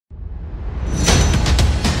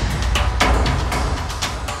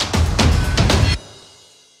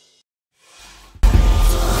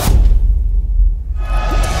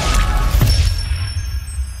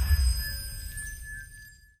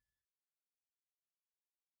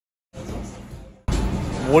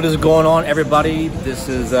What is going on, everybody? This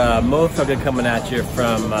is Motherfucker coming at you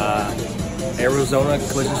from Arizona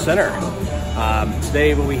Collision Center.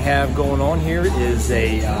 Today what we have going on here is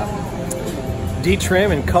a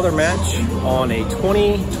D-trim and color match on a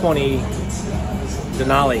 2020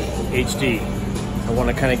 Denali HD. I want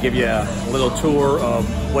to kind of give you a little tour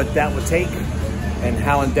of what that would take and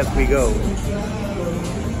how in depth we go.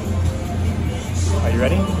 Are you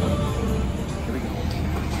ready? Here we go.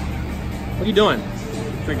 What are you doing?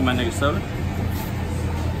 Drinking my nigga soda.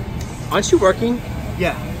 Aren't you working?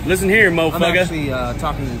 Yeah. Listen here, motherfucker. I'm actually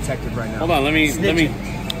talking to the detective right now. Hold on, let me.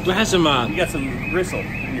 Do I have some? You got some bristle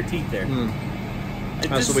in your teeth there.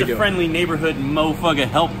 That's This what we is do. a friendly neighborhood motherfucker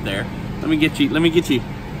help there. Let me get you. Let me get you.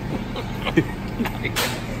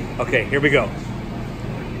 Okay, here we go.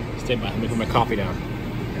 Stay by. Let me put my coffee down.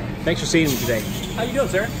 Thanks for seeing me today. How you doing,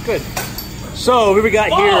 sir? Good. So, what we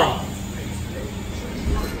got here?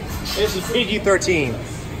 This is PG-13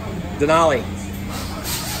 Denali.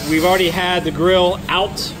 We've already had the grill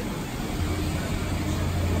out.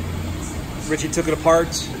 Richie took it apart,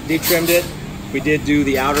 de-trimmed it. We did do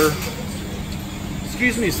the outer.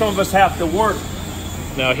 Excuse me, some of us have to work.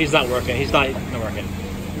 No, he's not working. He's not working.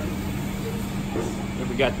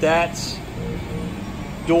 We got that.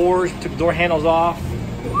 Doors, took the door handles off.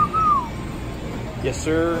 Yes,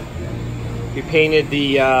 sir. We painted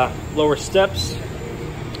the lower steps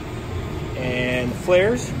and the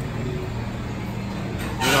flares.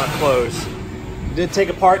 Do not close. We did take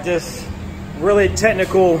apart this really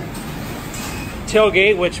technical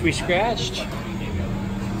tailgate, which we scratched.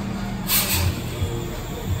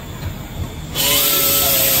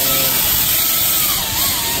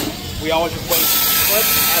 We always replace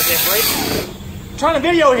clips as they break. I'm trying to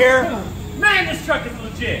video here. Man, this truck is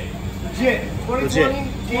legit. Legit. 2020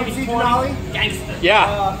 GMC Denali. Gangster.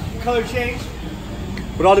 Yeah. Color change.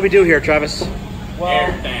 What all did we do here, Travis? Well,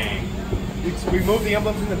 Everything. we removed the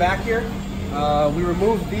emblems in the back here. We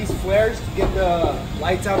removed these flares to get the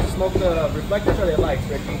lights out to smoke the reflectors. Or the lights,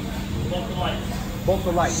 Ricky? Both the lights. Both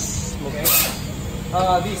the lights. Okay.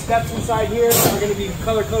 These steps inside here are going to be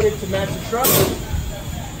color coded to match the truck.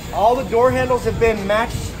 All the door handles have been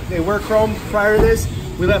matched. They were chrome prior to this.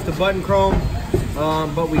 We left the button chrome,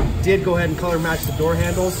 but we did go ahead and color match the door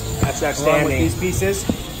handles. That's Along outstanding. with these pieces.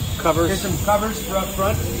 Covers. Here's some covers for up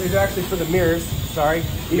front. These are actually for the mirrors. Sorry.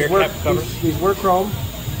 Mirror cap covers. These were chrome.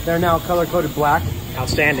 They're now color coded black.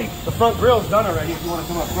 Outstanding. The front grill's done already if you want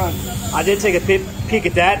to come up front. I did take a peek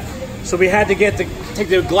at that. So we had to take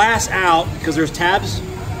the glass out because there's tabs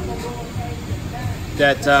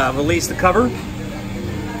that release the cover,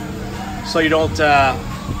 so you don't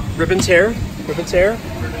rip and tear. Rip and tear.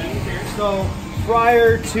 So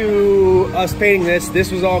prior to us painting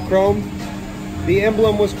this was all chrome. The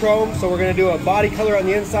emblem was chrome, so we're going to do a body color on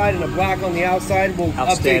the inside and a black on the outside. We'll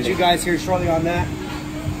update you guys here shortly on that.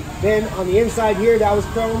 Then on the inside here, that was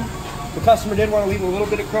chrome. The customer did want to leave a little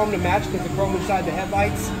bit of chrome to match because the chrome inside the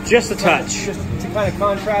headlights. Just a touch. Just to kind of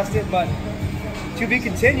contrast it, but to be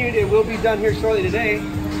continued. It will be done here shortly today.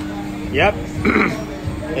 Yep.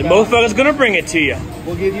 And motherfucker's gonna bring it to you.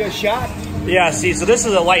 We'll give you a shot. Yeah, see, so this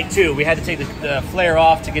is a light too. We had to take the flare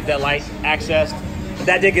off to get that light accessed. But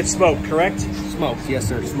that did get smoked, correct? Smoked, yes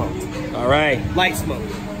sir, smoked. All right. Light smoke.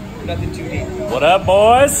 Nothing too deep. What up,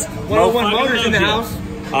 boys? 101 Motors in the house.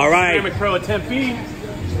 All right. Ceramic Pro at Tempe.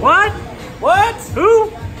 What? What? Who?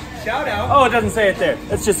 Shout out. Oh, it doesn't say it there.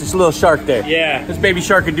 It's just this little shark there. Yeah. It's baby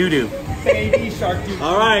shark and doo-doo. Baby shark doo.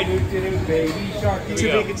 All right. Baby shark doo.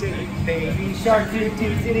 To be continued. Baby shark doo.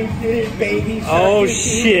 Baby shark. Oh, doo,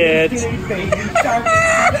 shit. Baby shark.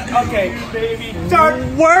 Okay. Baby shark.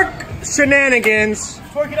 Work shenanigans.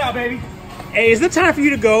 Work it out, baby. Hey, is it time for you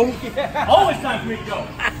to go? Always time for me to go.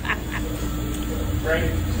 Brand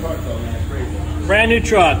new truck though, man. Crazy. Brand new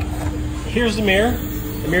truck. Here's the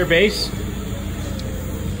mirror base.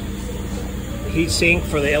 Heat sink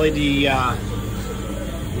for the LED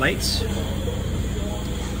lights.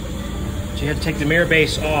 So you have to take the mirror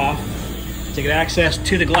base off to get access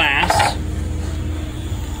to the glass.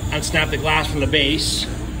 Unsnap the glass from the base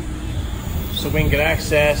so we can get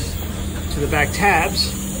access to the back tabs,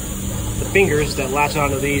 the fingers that latch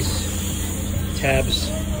onto these tabs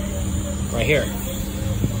right here.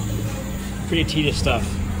 Pretty tedious stuff.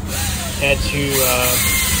 Had to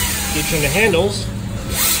de-trim the handles,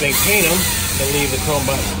 then paint them, then leave the chrome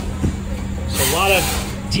button. So a lot of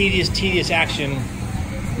tedious action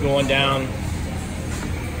going down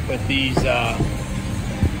with these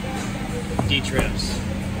D-trims.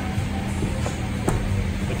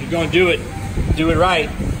 If you're going to do it right.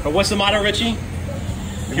 But what's the motto, Richie?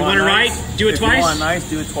 If you want it right, do it twice. If you want nice,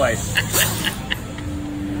 do it twice.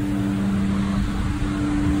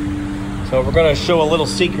 So we're gonna show a little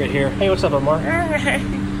secret here. Hey, what's up, Omar?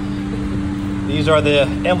 These are the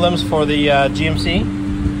emblems for the GMC.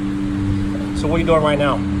 So what are you doing right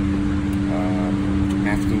now?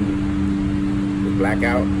 Asking the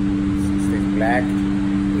blackout, stays black,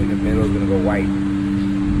 in the middle is gonna go white.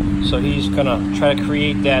 So he's gonna try to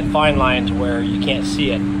create that fine line to where you can't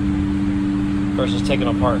see it versus taking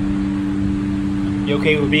it apart. You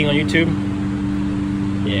okay with being on YouTube?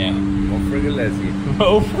 Yeah. Mo Frigger loves you.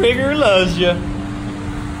 Mo Frigger loves you.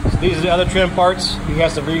 So these are the other trim parts he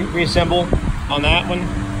has to reassemble on that one.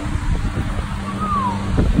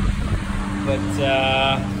 But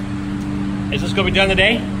is this gonna be done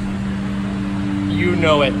today? You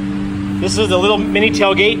know it. This is the little mini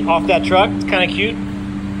tailgate off that truck. It's kind of cute.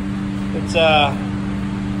 It's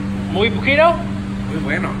muy poquito? Muy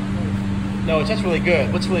bueno. No, it's just really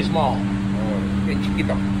good. What's really small? Oh, en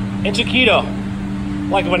chiquito. En chiquito,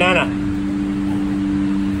 like a banana.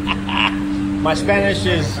 My Spanish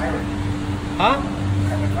is, huh?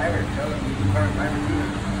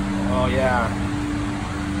 Oh yeah.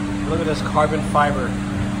 Look at this carbon fiber.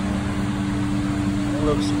 It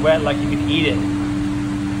looks wet like you could eat it.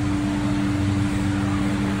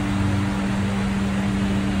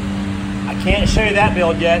 I can't show you that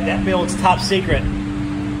build yet. That build's top secret.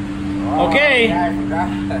 Oh, Okay. Yeah, I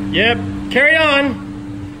forgot. Yep. Carry on.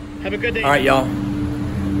 Have a good day. All right, y'all.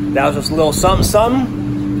 That was just a little something.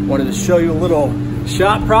 Wanted to show you a little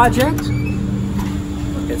shop project.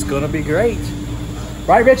 It's gonna be great.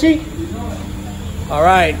 Right, Richie? All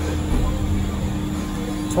right.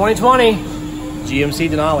 2020 GMC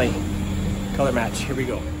Denali color match. Here we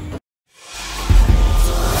go.